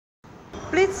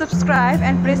Please subscribe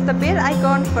and press the bell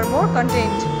icon for more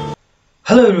content.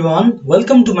 Hello everyone,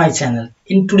 welcome to my channel.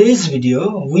 In today's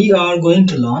video, we are going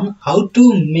to learn how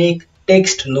to make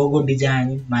text logo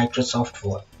design in Microsoft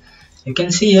Word. You can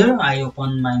see here, I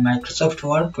open my Microsoft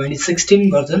Word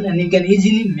 2016 version and you can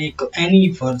easily make any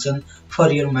version for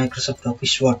your Microsoft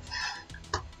Office Word.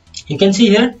 You can see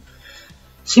here,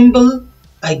 simple,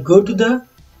 I go to the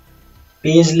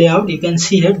page layout. You can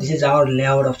see here, this is our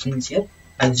layout option is here.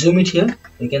 I zoom it here,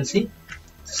 you can see,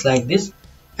 just like this.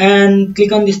 And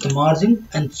click on this to margin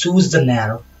and choose the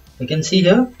narrow. You can see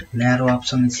here narrow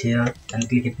option is here and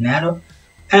click it narrow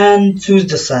and choose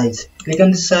the size. Click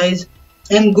on the size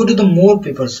and go to the more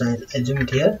paper size. I zoom it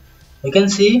here. You can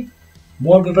see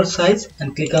more paper size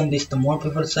and click on this the more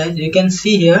paper size. You can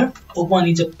see here open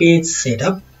is a page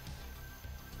setup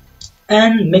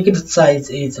and make it size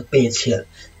is a page here.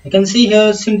 You can see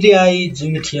here simply I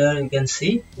zoom it here. You can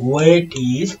see weight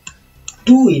is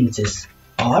 2 inches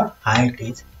or height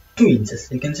is 2 inches.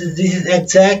 You can see this is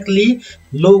exactly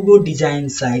logo design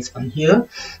size on here,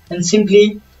 and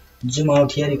simply zoom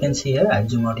out here. You can see here I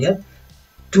zoom out here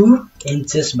 2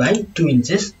 inches by 2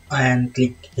 inches and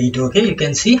click hit OK. You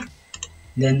can see,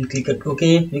 then click it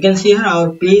OK. You can see here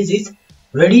our page is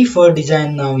ready for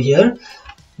design now here.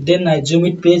 Then I zoom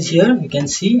it page here. You can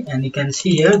see, and you can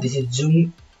see here this is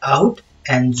zoom out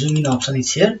and zoom in option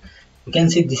is here. You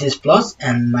can see this is plus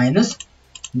and minus,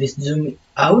 this zoom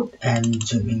out and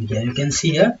zoom in here. You can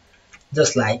see here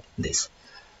just like this,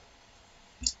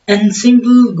 and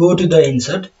simple go to the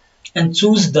insert and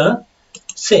choose the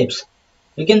shapes.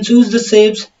 You can choose the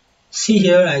shapes. See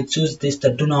here I choose this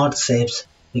the do not shapes.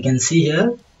 You can see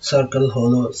here circle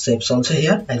hollow shapes also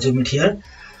here. I zoom it here.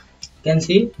 You can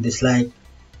see this like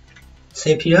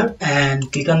shape here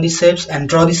and click on these shapes and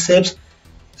draw these shapes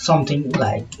something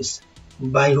like this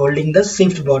by holding the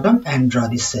shift button and draw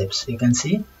these shapes. You can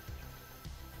see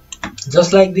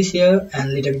just like this here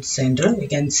and little bit center. You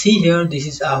can see here this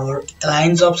is our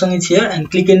aligns option is here and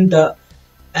click in the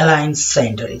align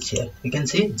center is here. You can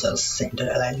see just center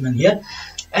alignment here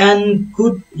and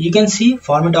good. You can see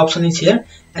format option is here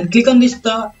and click on this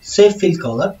the shape fill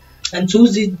color and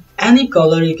choose it any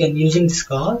color. You can using this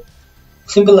color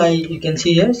simple. You can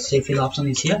see here shape fill option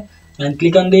is here and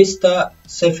click on this the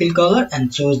shape fill color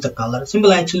and choose the color.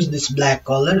 Simple I choose this black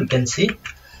color. You can see,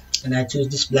 and I choose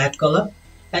this black color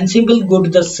and simple go to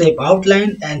the shape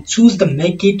outline and choose the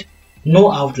make it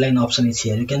no outline option is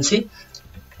here. You can see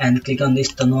and click on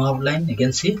this the no outline. You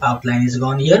can see outline is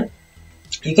gone here.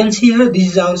 You can see here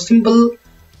this is our simple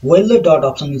yellow dot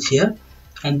option is here,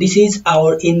 and this is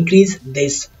our increase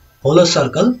this hollow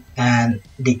circle and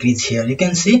decrease here. You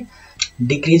can see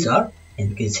decrease or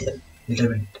increase here little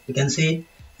bit. You can see,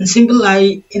 and simple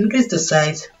I increase the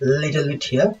size little bit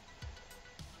here,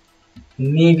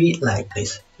 maybe like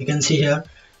this. You can see here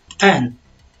and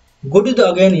go to the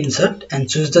again insert and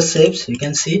choose the shapes. You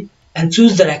can see and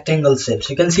choose the rectangle shapes.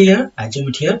 You can see here I zoom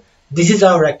it here. This is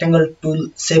our rectangle tool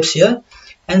shapes here,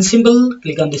 and simple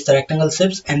click on this the rectangle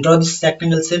shapes and draw this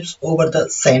rectangle shapes over the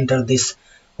center this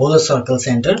hollow circle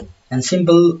center, and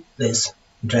simple this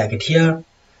drag it here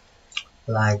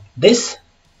like this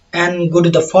and go to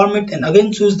the format and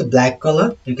again choose the black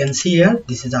color. You can see here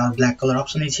this is our black color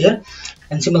option is here,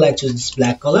 and simple I choose this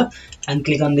black color and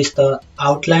click on this the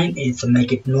outline is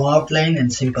make it no outline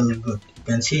and simple good. You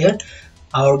can see here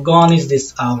our gone is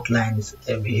this outline is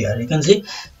over here. You can see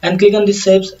and click on this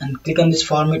shapes and click on this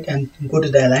format and go to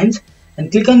the aligns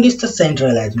and click on this the center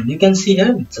alignment. You can see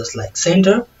here just like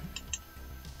center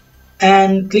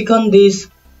and click on this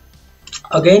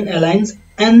again aligns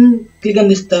and click on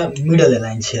this the middle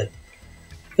aligns here.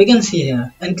 You can see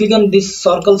here and click on this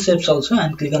circle shapes also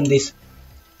and click on this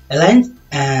aligns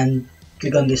and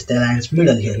click on this the aligns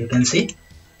middle here. You can see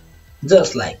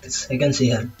just like this. You can see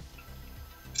here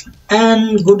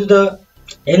and go to the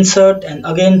insert and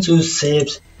again choose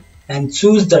shapes and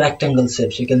choose the rectangle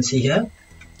shapes. You can see here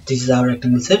this is our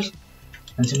rectangle shapes,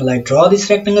 and simple I draw this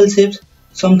rectangle shapes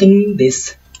something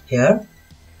this here.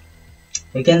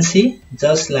 You can see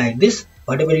just like this.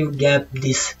 Whatever you gap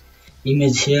this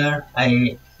image here,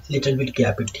 I little bit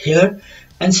gap it here,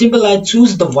 and simple I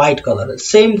choose the white color,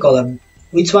 same color,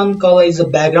 which one color is the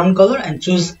background color, and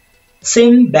choose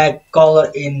same back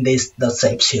color in this the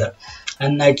shapes here,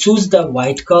 and I choose the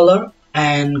white color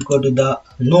and go to the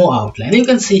no outline. You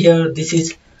can see here this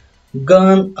is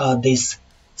gone this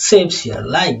shapes here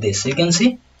like this. You can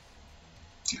see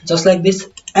just like this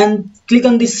and click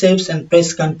on these shapes and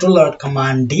press Ctrl or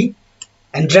Command D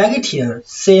and drag it here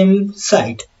same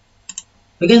side.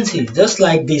 You can see just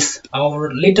like this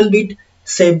our little bit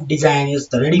shape design is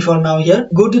ready for now here.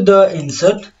 Go to the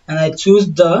insert and I choose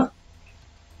the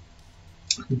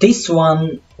this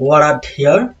one word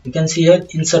here. You can see here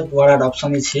insert word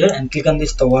option is here, and click on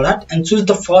this the word and choose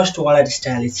the first word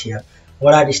style is here.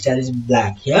 Word style is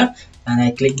black here, and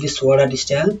I click this word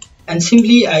style and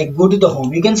simply I go to the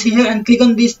home. You can see here and click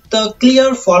on this the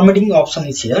clear formatting option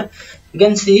is here. You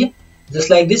can see just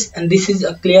like this, and this is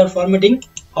a clear formatting.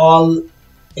 All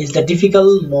is the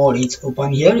difficult mode is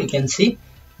open here. You can see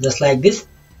just like this,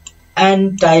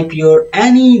 and type your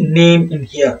any name in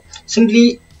here.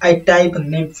 Simply I type a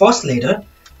name first letter.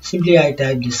 Simply I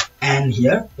type this N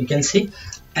here. You can see,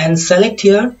 and select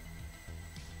here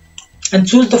and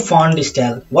choose the font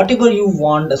style. Whatever you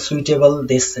want suitable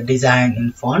this design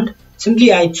in font.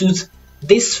 Simply I choose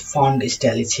this font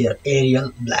style is here,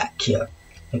 Arial black here.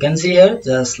 You can see here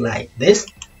just like this,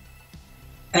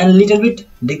 and little bit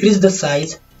decrease the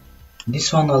size.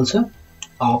 This one also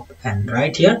up and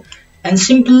right here, and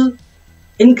simple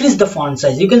increase the font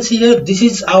size. You can see here this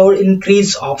is our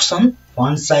increase option,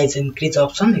 font size increase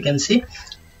option. You can see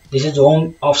this is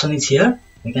home option is here.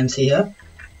 You can see here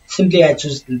simply I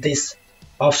choose this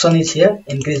option is here,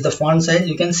 increase the font size.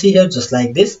 You can see here just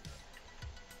like this,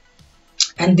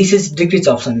 and this is decrease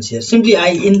option is here. Simply I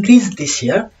increase this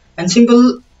here, and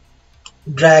simple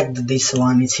drag this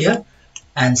one is here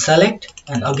and select,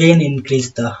 and again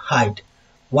increase the height.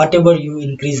 Whatever you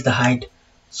increase the height,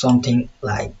 something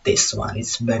like this one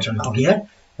is better now here.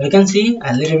 You can see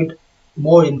a little bit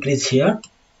more increase here,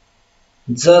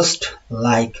 just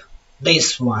like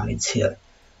this one is here.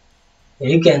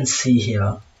 You can see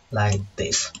here like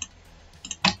this.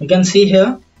 You can see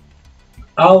here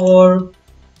our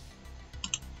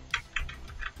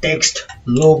text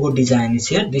logo design is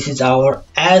here. This is our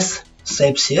S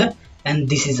shapes here, and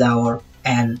this is our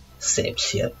N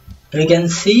shapes here. You can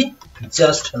see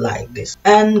just like this,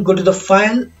 and go to the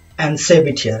file and save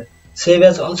it here. Save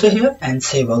as also here and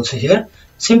save also here.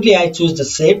 Simply I choose the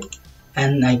save,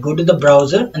 and I go to the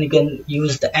browser, and you can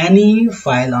use the any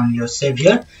file on your save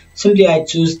here. Simply I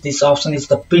choose this option is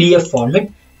the PDF format,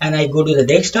 and I go to the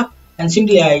desktop, and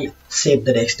simply I save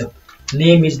the desktop.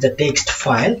 Name is the text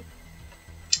file,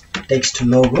 text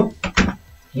logo.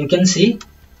 You can see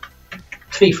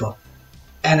 3-4,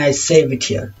 and I save it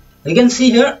here. You can see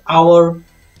here our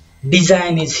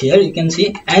design is here. You can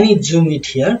see any zoom it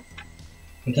here.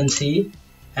 You can see,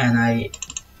 and I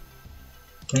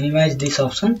minimize this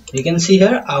option. You can see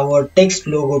here our text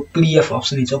logo PDF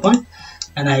option is open,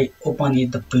 and I open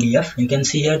it the PDF. You can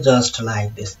see here just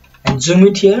like this, and zoom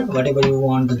it here whatever you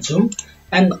want to zoom,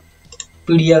 and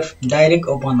PDF direct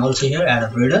open also here,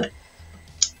 add a reader,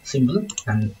 simple,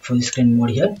 and full screen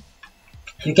mode here.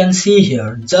 You can see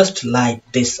here just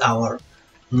like this our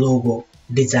logo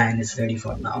design is ready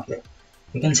for now here.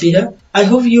 You can see here. I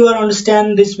hope you are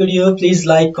understand this video. Please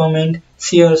like, comment,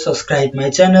 share, subscribe my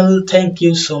channel. Thank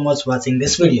you so much watching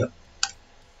this video.